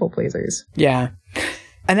be people pleasers. Yeah.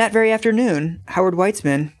 And that very afternoon, Howard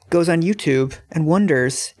Weitzman goes on YouTube and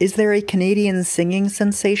wonders, is there a Canadian singing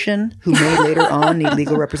sensation who may later on need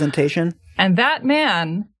legal representation? And that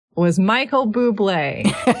man was Michael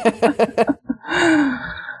Bublé.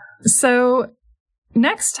 So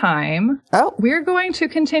next time, we're going to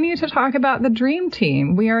continue to talk about the Dream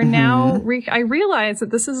Team. We are now, I realize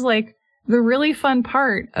that this is like the really fun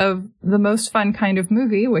part of the most fun kind of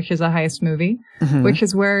movie, which is a heist movie, which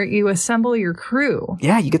is where you assemble your crew.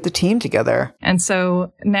 Yeah, you get the team together. And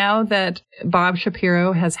so now that Bob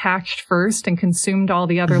Shapiro has hatched first and consumed all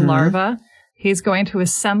the other larvae, he's going to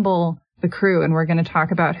assemble the crew, and we're going to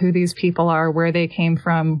talk about who these people are, where they came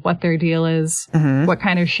from, what their deal is, what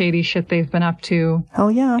kind of shady shit they've been up to.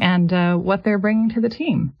 Hell yeah. And what they're bringing to the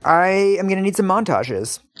team. I am going to need some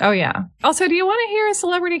montages. Oh, yeah. Also, do you want to hear a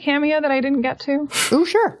celebrity cameo that I didn't get to? Ooh,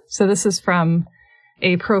 sure. So this is from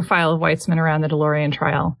a profile of Weitzman around the DeLorean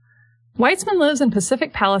trial. Weitzman lives in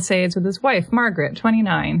Pacific Palisades with his wife, Margaret,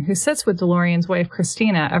 29, who sits with DeLorean's wife,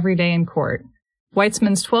 Christina, every day in court.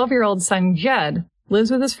 Weitzman's 12-year-old son, Jed, lives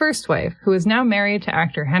with his first wife, who is now married to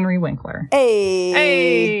actor Henry Winkler.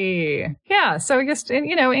 Hey! Yeah, so just,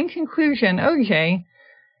 you know, in conclusion, OJ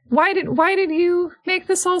Why did you make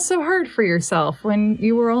this all so hard for yourself when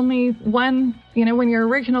you were only one, when your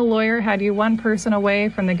original lawyer had you one person away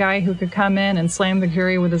from the guy who could come in and slam the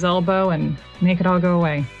jury with his elbow and make it all go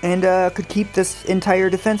away? And could keep this entire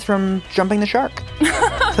defense from jumping the shark.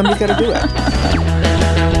 Somebody's got to do it.